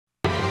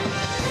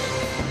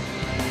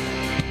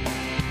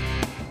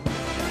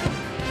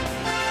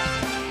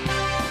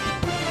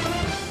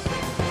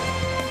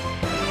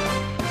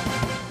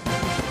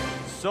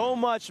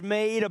much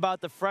made about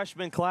the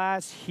freshman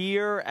class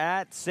here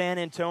at San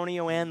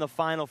Antonio and the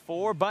Final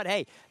Four, but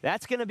hey,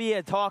 that's going to be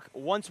a talk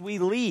once we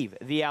leave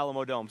the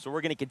Alamo Dome. So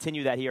we're going to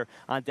continue that here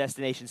on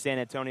Destination San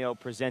Antonio,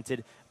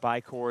 presented by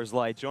Coors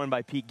Light. Joined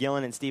by Pete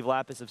Gillen and Steve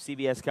Lappas of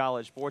CBS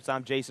College Sports,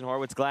 I'm Jason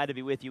Horowitz. Glad to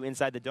be with you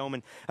inside the Dome.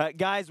 And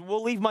guys,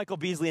 we'll leave Michael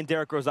Beasley and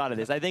Derrick Rose out of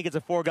this. I think it's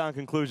a foregone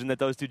conclusion that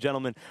those two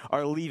gentlemen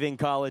are leaving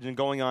college and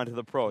going on to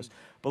the pros.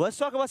 But let's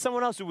talk about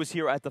someone else who was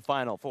here at the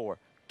Final Four.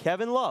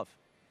 Kevin Love.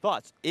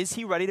 Thoughts? Is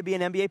he ready to be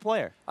an NBA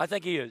player? I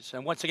think he is.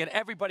 And once again,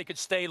 everybody could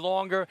stay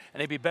longer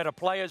and they'd be better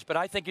players, but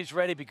I think he's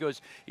ready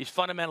because he's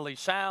fundamentally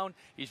sound.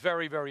 He's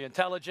very, very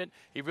intelligent.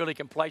 He really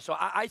can play. So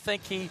I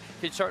think he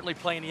can certainly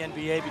play in the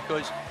NBA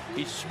because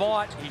he's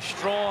smart, he's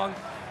strong,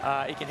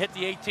 he can hit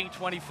the 18,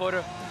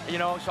 20-footer, you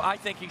know. So I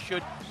think he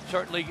should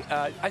certainly,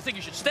 I think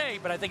he should stay,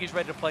 but I think he's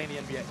ready to play in the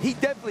NBA. He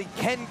definitely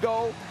can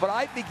go, but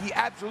I think he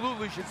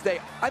absolutely should stay.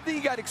 I think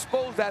he got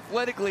exposed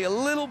athletically a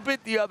little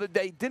bit the other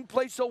day. Didn't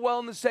play so well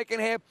in the second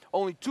half,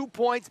 only 2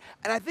 points,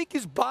 and I think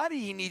his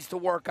body he needs to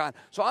work on.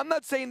 So I'm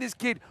not saying this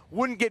kid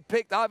wouldn't get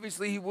picked.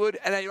 Obviously he would,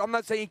 and I'm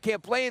not saying he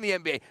can't play in the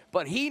NBA,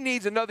 but he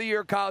needs another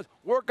year of college,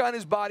 work on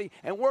his body,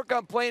 and work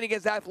on playing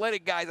against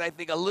athletic guys, I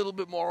think, a little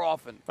bit more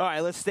often. All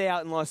right, let's stay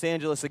out in Los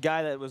Angeles. A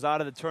guy that was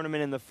out of the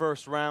tournament in the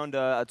first round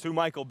to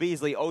Michael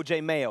Beasley,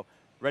 O.J. Mayo.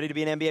 Ready to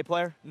be an NBA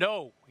player?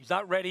 No, he's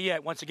not ready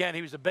yet. Once again,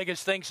 he was the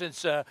biggest thing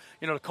since, the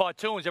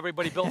cartoons.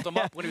 Everybody built him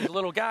up when he was a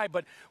little guy.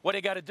 But what he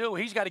got to do,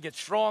 he's got to get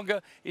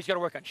stronger. He's got to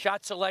work on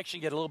shot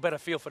selection, get a little better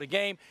feel for the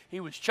game. He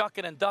was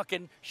chucking and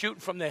ducking, shooting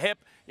from the hip,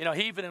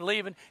 heaving and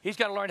leaving. He's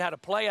got to learn how to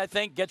play, I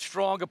think, get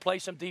stronger, play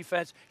some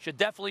defense. Should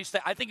definitely stay.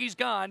 I think he's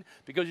gone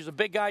because he's a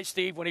big guy,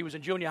 Steve, when he was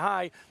in junior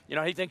high.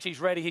 He thinks he's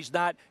ready. He's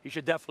not. He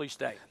should definitely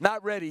stay.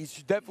 Not ready. He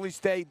should definitely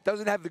stay.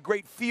 Doesn't have the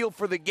great feel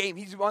for the game.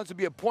 He wants to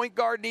be a point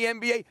guard in the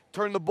NBA,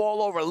 turn the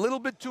ball over a little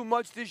bit too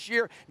much this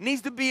year.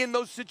 Needs to be in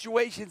those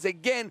situations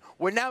again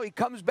where now he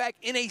comes back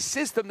in a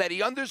system that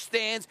he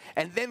understands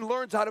and then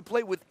learns how to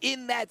play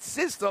within that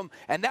system,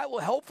 and that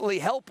will hopefully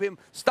help him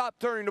stop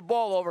turning the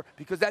ball over,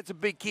 because that's a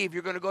big key if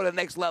you're going to go to the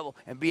next level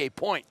and be a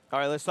point. All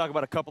right, let's talk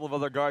about a couple of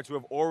other guards who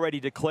have already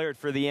declared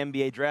for the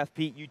NBA draft.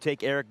 Pete, you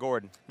take Eric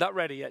Gordon. Not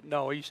ready yet.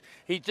 No, he's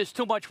just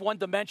too much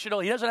one-dimensional.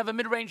 He doesn't have a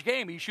mid-range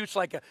game. He shoots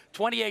like a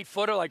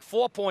 28-footer, like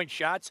 4-point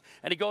shots,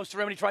 and he goes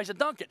through and he tries to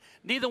dunk it.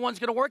 Neither one's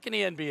going to work in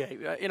the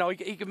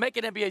NBA. He can make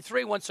an NBA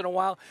 3 once in a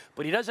while,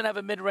 but he doesn't have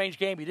a mid-range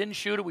game. He didn't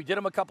shoot it. We did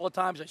him a couple of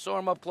times. I saw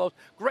him up close.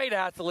 Great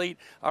athlete,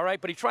 all right,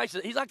 but he's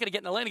not going to get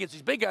in the lane against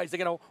these big guys.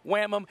 They're going to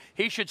wham him.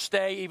 He should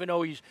stay, even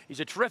though he's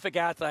a terrific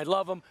athlete. I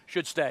love him.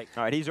 Should stay.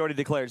 All right, he's already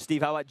declared.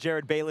 Steve, how about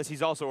Jared Bayless?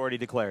 He's also already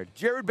declared.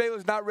 Jared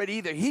Bayless not ready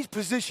either. He's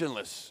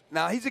positionless.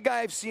 Now, he's a guy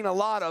I've seen a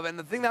lot of, and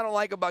the thing that I don't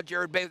like about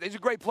Jared Bayless, he's a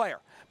great player.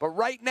 But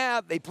right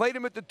now, they played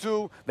him at the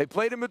 2, they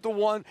played him at the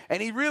 1,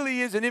 and he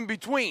really is an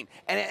in-between.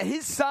 And at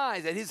his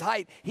size, at his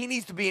height, he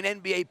needs to be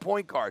an NBA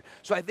point guard.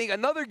 So I think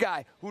another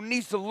guy who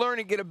needs to learn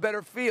and get a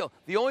better feel.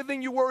 The only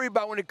thing you worry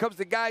about when it comes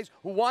to guys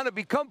who want to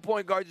become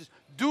point guards is,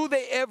 do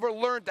they ever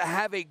learn to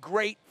have a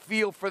great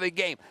feel for the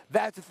game?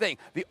 That's the thing.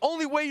 The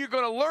only way you're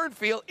going to learn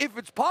feel, if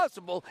it's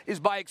possible, is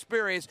by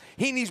experience.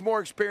 He needs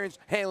more experience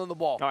handling the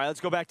ball. All right,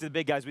 let's go back to the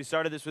big guys. We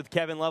started this with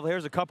Kevin Love.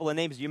 Here's a couple of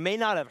names you may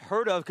not have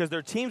heard of because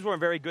their teams weren't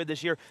very good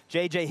this year.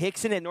 J.J.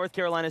 Hickson at North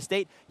Carolina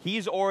State,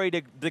 he's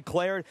already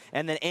declared.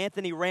 And then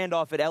Anthony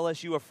Randolph at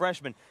LSU, a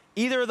freshman.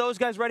 Either of those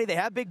guys ready? They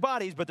have big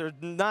bodies, but they're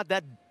not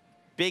that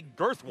big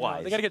girth-wise.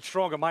 No, they got to get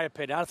stronger, in my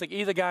opinion. I don't think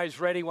either guy is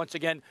ready. Once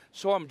again,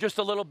 saw him just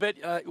a little bit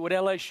with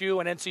LSU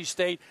and NC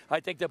State. I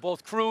think they're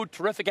both crude,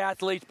 terrific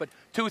athletes, but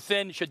too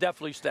thin, should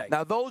definitely stay.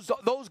 Now,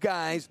 those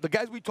guys, the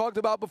guys we talked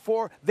about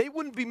before, they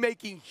wouldn't be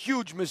making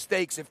huge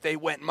mistakes if they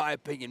went, in my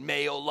opinion.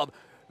 Mayo, Love.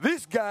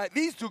 These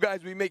two guys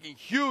will be making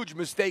huge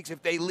mistakes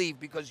if they leave,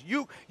 because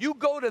you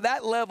go to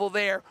that level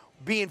there,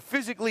 being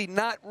physically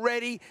not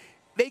ready.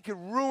 They could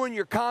ruin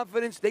your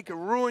confidence. They could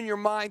ruin your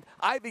mind.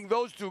 I think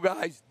those two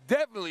guys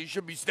definitely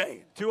should be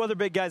staying. Two other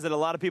big guys that a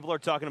lot of people are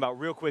talking about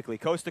real quickly,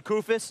 Kosta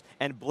Koufos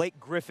and Blake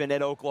Griffin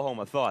at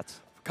Oklahoma. Thoughts?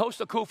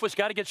 Kosta Koufos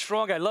got to get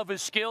strong. I love his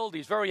skill.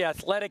 He's very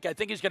athletic. I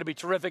think he's going to be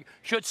terrific.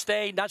 Should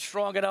stay, not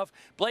strong enough.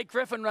 Blake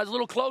Griffin is a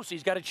little close.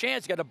 He's got a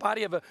chance. He's got the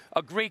body of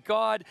a Greek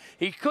god.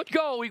 He could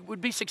go. He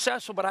would be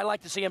successful, but I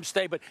like to see him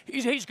stay. But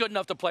he's good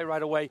enough to play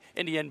right away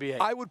in the NBA.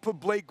 I would put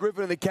Blake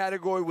Griffin in the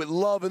category with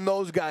Love and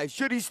those guys.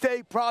 Should he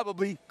stay?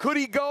 Probably. Could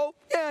he go?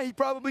 Yeah, he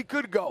probably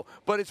could go.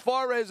 But as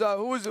far as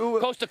who?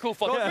 Kosta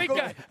Koufos, the Greek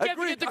guy. Can't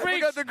forget the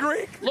Greeks. I forgot the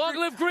Greek. Long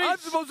live Greece. I'm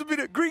supposed to be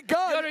the Greek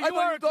god. You I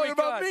thought you were talking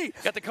about me.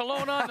 Got the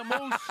cologne on, the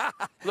moose.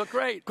 Look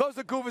great.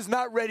 Kosta Koufos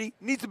not ready.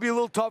 Needs to be a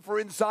little tougher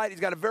inside.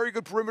 He's got a very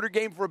good perimeter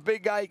game for a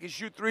big guy. He can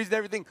shoot threes and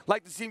everything.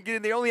 Like to see him get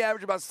in there. Only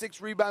average about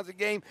 6 rebounds a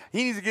game.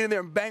 He needs to get in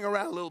there and bang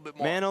around a little bit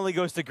more. Man only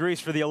goes to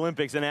Greece for the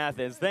Olympics in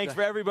Athens. Thanks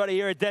for everybody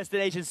here at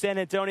Destination San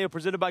Antonio,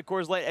 presented by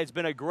Coors Light. It's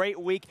been a great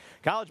week.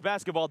 College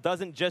basketball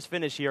doesn't just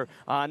finish here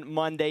on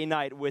Monday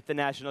night with the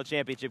national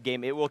championship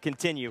game. It will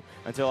continue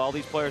until all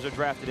these players are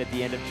drafted at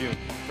the end of June.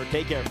 So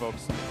take care,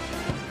 folks.